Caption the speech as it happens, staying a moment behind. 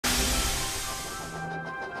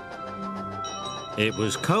It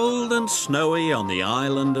was cold and snowy on the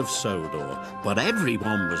island of Sodor, but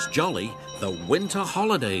everyone was jolly. The winter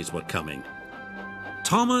holidays were coming.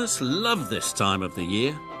 Thomas loved this time of the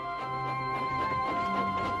year.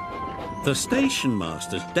 The station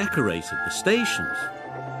masters decorated the stations,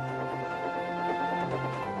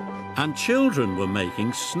 and children were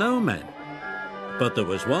making snowmen. But there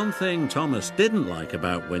was one thing Thomas didn't like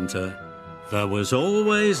about winter. There was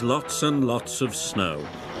always lots and lots of snow.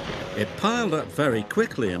 It piled up very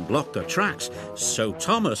quickly and blocked the tracks, so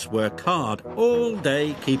Thomas worked hard all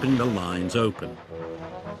day keeping the lines open.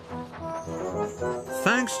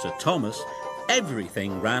 Thanks to Thomas,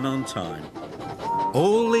 everything ran on time.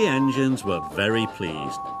 All the engines were very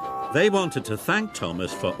pleased. They wanted to thank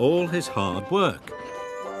Thomas for all his hard work.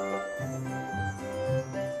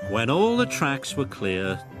 When all the tracks were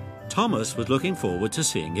clear, Thomas was looking forward to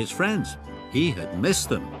seeing his friends. He had missed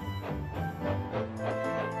them.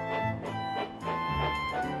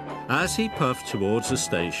 As he puffed towards the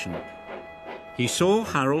station, he saw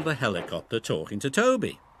Harold the helicopter talking to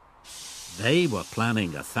Toby. They were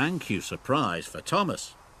planning a thank you surprise for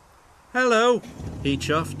Thomas. "Hello," he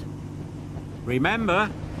chuffed. "Remember,"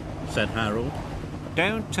 said Harold,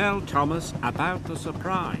 "don't tell Thomas about the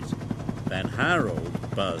surprise." Then Harold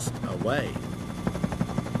buzzed away,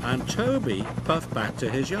 and Toby puffed back to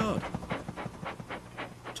his yard.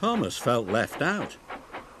 Thomas felt left out.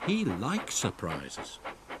 He liked surprises.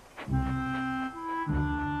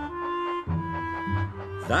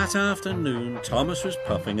 That afternoon, Thomas was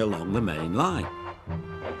puffing along the main line.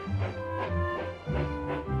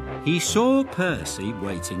 He saw Percy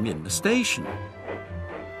waiting in the station.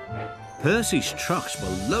 Percy's trucks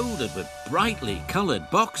were loaded with brightly coloured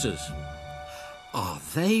boxes. "Are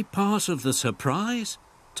they part of the surprise?"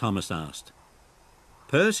 Thomas asked.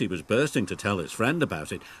 Percy was bursting to tell his friend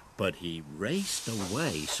about it, but he raced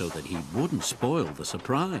away so that he wouldn't spoil the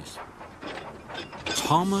surprise.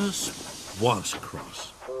 Thomas was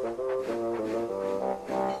cross.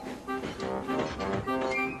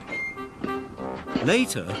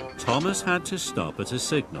 Later, Thomas had to stop at a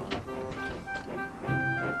signal.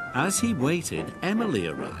 As he waited, Emily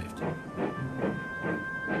arrived.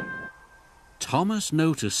 Thomas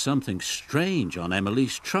noticed something strange on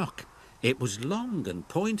Emily's truck. It was long and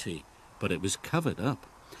pointy, but it was covered up.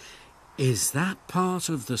 "Is that part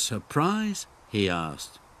of the surprise?" he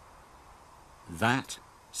asked. "That,"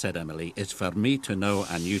 said Emily, "is for me to know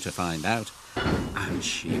and you to find out." And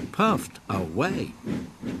she puffed away.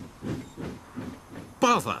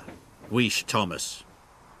 "Bother!" wheezed Thomas.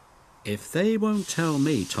 "If they won't tell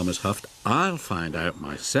me," Thomas huffed, "I'll find out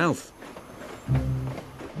myself."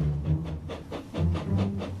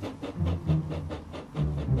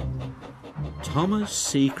 Thomas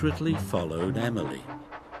secretly followed Emily.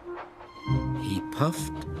 He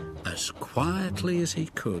puffed as quietly as he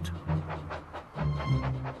could.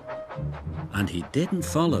 And he didn't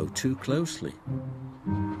follow too closely.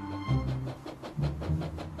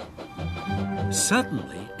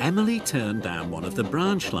 Suddenly, Emily turned down one of the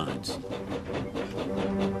branch lines.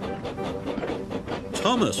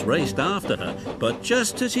 Thomas raced after her, but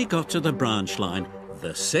just as he got to the branch line,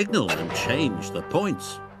 the signalman changed the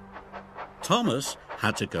points. Thomas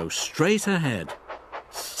had to go straight ahead.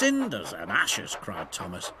 "Cinders and ashes," cried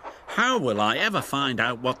Thomas. "How will I ever find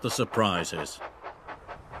out what the surprise is?"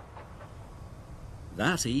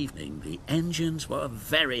 That evening, the engines were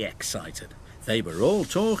very excited. They were all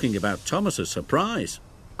talking about Thomas's surprise.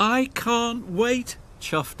 "I can't wait,"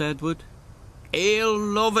 chuffed Edward. "He'll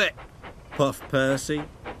love it," puffed Percy.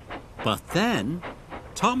 But then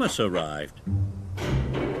Thomas arrived.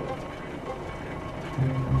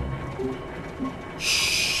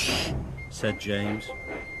 "Shh," said James.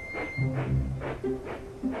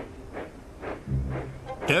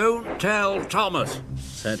 "Don't tell Thomas,"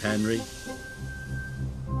 said Henry.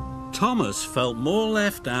 Thomas felt more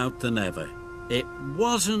left out than ever. It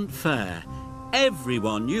wasn't fair.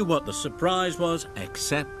 Everyone knew what the surprise was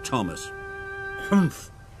except Thomas. "Humph!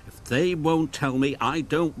 If they won't tell me, I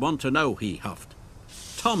don't want to know," he huffed.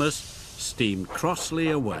 Thomas steamed crossly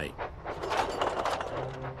away.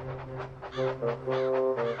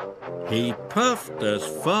 He puffed as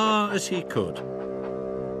far as he could.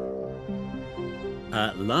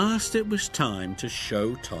 At last it was time to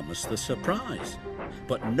show Thomas the surprise,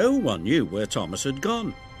 but no one knew where Thomas had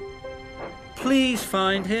gone. "Please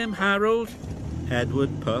find him, Harold,"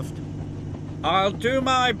 Edward puffed. "I'll do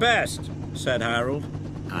my best," said Harold,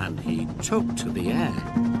 and he took to the air.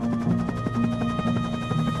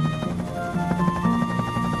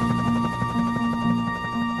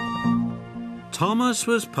 Thomas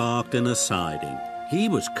was parked in a siding. He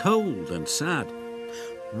was cold and sad.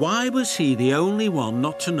 Why was he the only one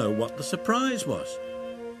not to know what the surprise was?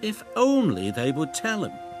 If only they would tell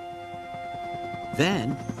him.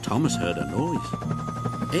 Then Thomas heard a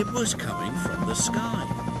noise. It was coming from the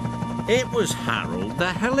sky. It was Harold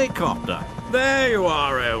the helicopter. "There you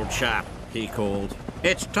are, old chap," he called.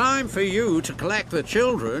 "It's time for you to collect the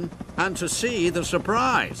children and to see the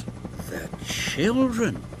surprise." "The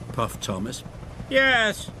children?" puffed Thomas.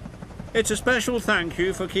 "Yes. It's a special thank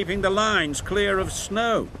you for keeping the lines clear of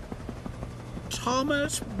snow."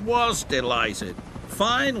 Thomas was delighted.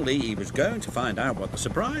 Finally, he was going to find out what the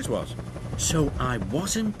surprise was. "So I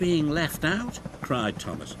wasn't being left out?" cried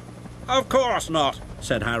Thomas. "Of course not,"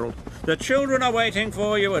 said Harold. "The children are waiting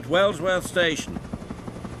for you at Wellsworth Station."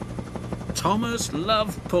 Thomas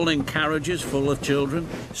loved pulling carriages full of children,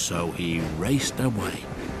 so he raced away.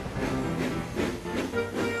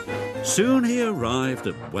 Soon he arrived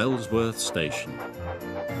at Wellsworth Station.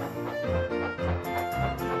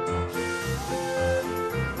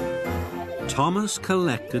 Thomas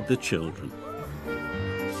collected the children.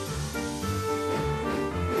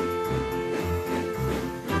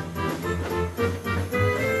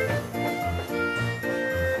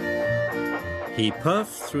 He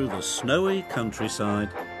puffed through the snowy countryside.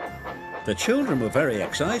 The children were very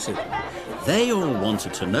excited. They all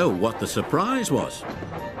wanted to know what the surprise was.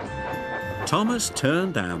 Thomas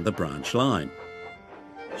turned down the branch line.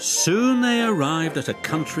 Soon they arrived at a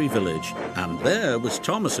country village, and there was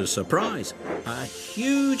Thomas's surprise. A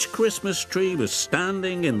huge Christmas tree was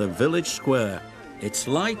standing in the village square. Its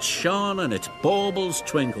lights shone and its baubles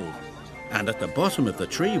twinkled, and at the bottom of the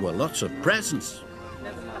tree were lots of presents.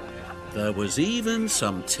 There was even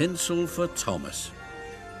some tinsel for Thomas.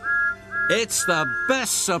 "It's the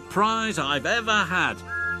best surprise I've ever had,"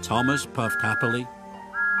 Thomas puffed happily.